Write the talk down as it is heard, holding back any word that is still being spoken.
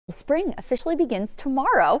Spring officially begins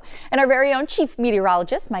tomorrow, and our very own Chief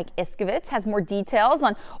Meteorologist Mike Iskovitz has more details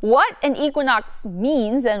on what an equinox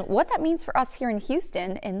means and what that means for us here in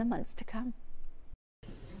Houston in the months to come.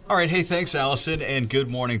 All right, hey, thanks, Allison, and good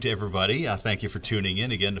morning to everybody. Thank you for tuning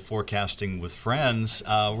in again to Forecasting with Friends.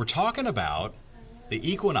 We're talking about the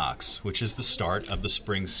equinox, which is the start of the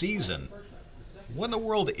spring season. What in the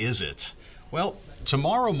world is it? Well,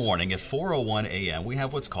 tomorrow morning at 4:01 a.m. we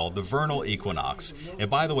have what's called the vernal equinox. And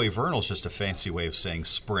by the way, vernal is just a fancy way of saying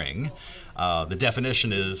spring. The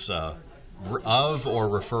definition is of or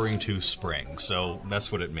referring to spring, so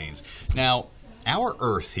that's what it means. Now, our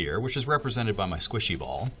Earth here, which is represented by my squishy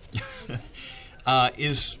ball,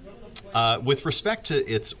 is, with respect to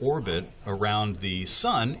its orbit around the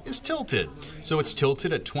sun, is tilted. So it's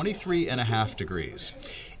tilted at 23.5 degrees.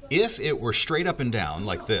 If it were straight up and down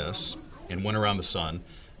like this, and went around the sun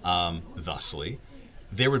thusly,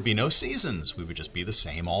 there would be no seasons. We would just be the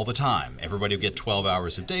same all the time. Everybody would get 12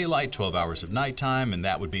 hours of daylight, 12 hours of nighttime, and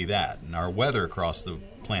that would be that. And our weather across the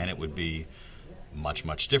planet would be much,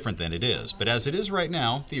 much different than it is. But as it is right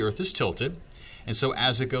now, the Earth is tilted. And so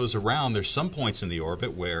as it goes around, there's some points in the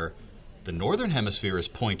orbit where the northern hemisphere is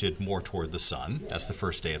pointed more toward the sun. That's the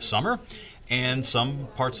first day of summer. And some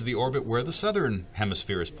parts of the orbit where the southern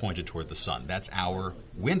hemisphere is pointed toward the sun. That's our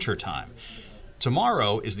winter time.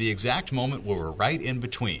 Tomorrow is the exact moment where we're right in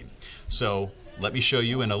between. So let me show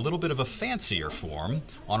you in a little bit of a fancier form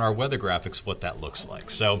on our weather graphics what that looks like.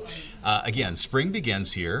 So again, spring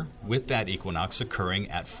begins here with that equinox occurring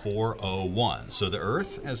at 4:01. So the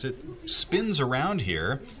Earth, as it spins around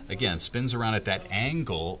here, again, spins around at that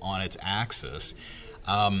angle on its axis.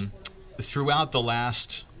 Throughout the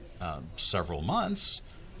last several months,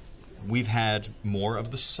 we've had more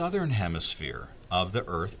of the southern hemisphere of the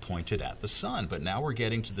Earth pointed at the sun. But now we're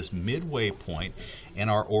getting to this midway point in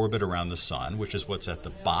our orbit around the sun, which is what's at the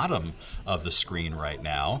bottom of the screen right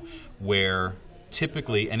now, where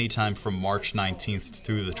typically anytime from March 19th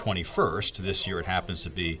through the 21st, this year it happens to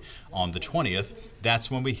be on the 20th,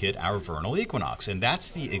 that's when we hit our vernal equinox. And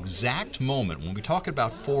that's the exact moment, when we talk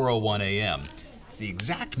about 4:01 a.m., it's the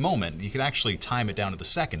exact moment, you can actually time it down to the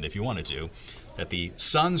second if you wanted to, that the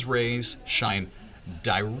sun's rays shine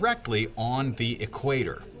directly on the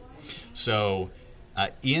equator. So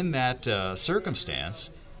in that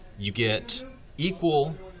circumstance, you get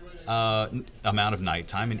equal amount of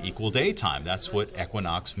nighttime and equal daytime. That's what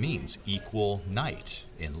equinox means, equal night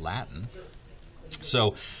in Latin.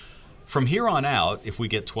 So from here on out, if we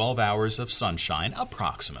get 12 hours of sunshine,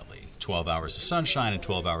 approximately 12 hours of sunshine and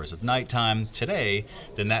 12 hours of nighttime today,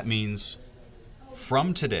 then that means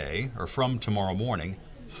from today or from tomorrow morning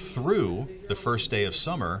through the first day of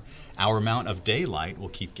summer, our amount of daylight will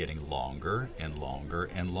keep getting longer and longer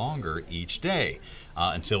and longer each day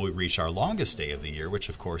until we reach our longest day of the year, which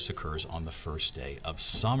of course occurs on the first day of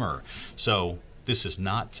summer. So this is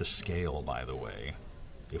not to scale, by the way.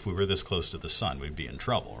 If we were this close to the sun, we'd be in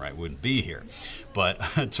trouble, right? We wouldn't be here. But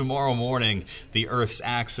tomorrow morning, the Earth's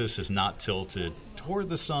axis is not tilted toward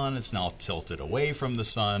the sun, it's now tilted away from the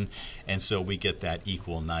sun, and so we get that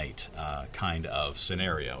equal night kind of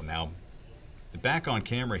scenario. Now, back on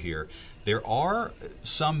camera here, there are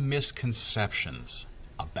some misconceptions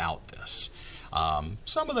about this.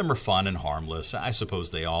 Some of them are fun and harmless. I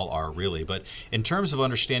suppose they all are really, but in terms of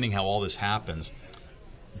understanding how all this happens,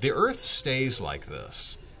 the Earth stays like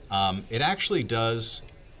this. It actually does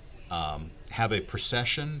have a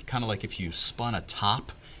precession, kind of like if you spun a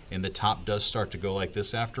top, and the top does start to go like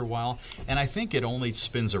this after a while. And I think it only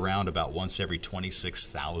spins around about once every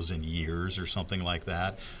 26,000 years or something like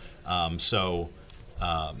that.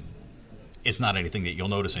 It's not anything that you'll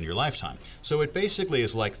notice in your lifetime. So it basically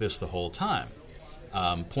is like this the whole time,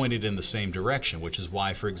 pointed in the same direction, which is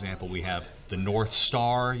why, for example, we have the North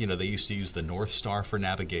Star. You know, they used to use the North Star for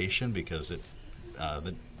navigation because it,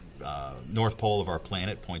 the North Pole of our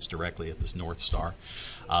planet points directly at this North Star,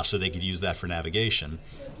 so they could use that for navigation.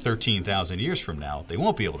 13,000 years from now, they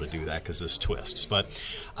won't be able to do that because this twists. But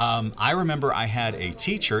I remember I had a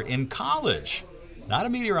teacher in college, not a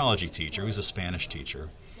meteorology teacher, he was a Spanish teacher,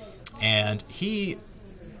 and he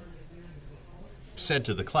said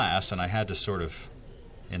to the class, and I had to sort of,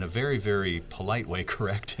 in a very, very polite way,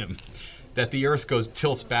 correct him, that the Earth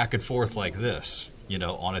tilts back and forth like this, you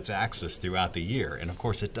know, on its axis throughout the year. And of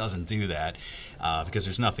course it doesn't do that because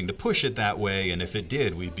there's nothing to push it that way, and if it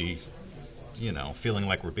did, we'd be, you know, feeling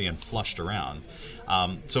like we're being flushed around.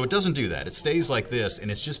 So it doesn't do that. It stays like this, and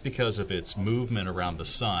it's just because of its movement around the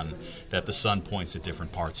sun that the sun points at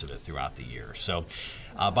different parts of it throughout the year. So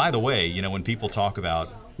by the way, you know, when people talk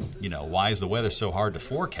about why is the weather so hard to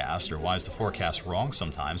forecast, or why is the forecast wrong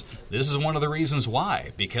sometimes? This is one of the reasons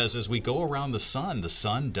why, because as we go around the sun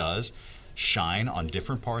does shine on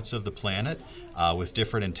different parts of the planet with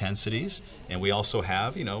different intensities. And we also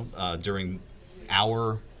have, during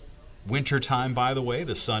our winter time, by the way,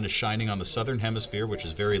 the sun is shining on the southern hemisphere, which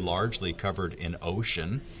is very largely covered in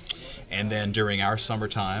ocean. And then during our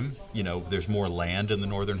summertime, there's more land in the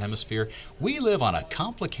northern hemisphere. We live on a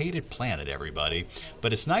complicated planet, everybody.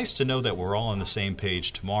 But it's nice to know that we're all on the same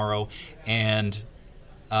page tomorrow. And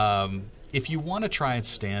if you want to try and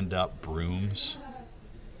stand up brooms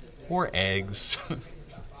or eggs,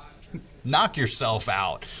 knock yourself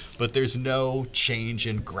out. But there's no change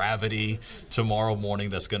in gravity tomorrow morning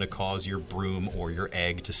that's going to cause your broom or your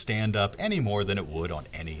egg to stand up any more than it would on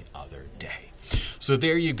any other day. So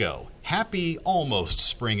there you go. Happy almost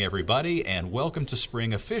spring, everybody, and welcome to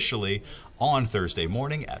spring officially on Thursday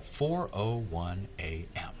morning at 4:01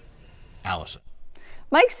 a.m. Allison.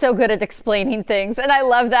 Mike's so good at explaining things, and I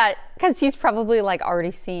love that because he's probably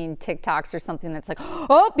already seen TikToks or something that's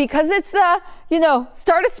oh, because it's the,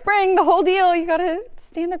 start of spring, the whole deal, you got to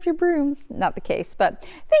stand up your brooms. Not the case, but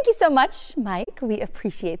thank you so much, Mike. We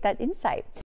appreciate that insight.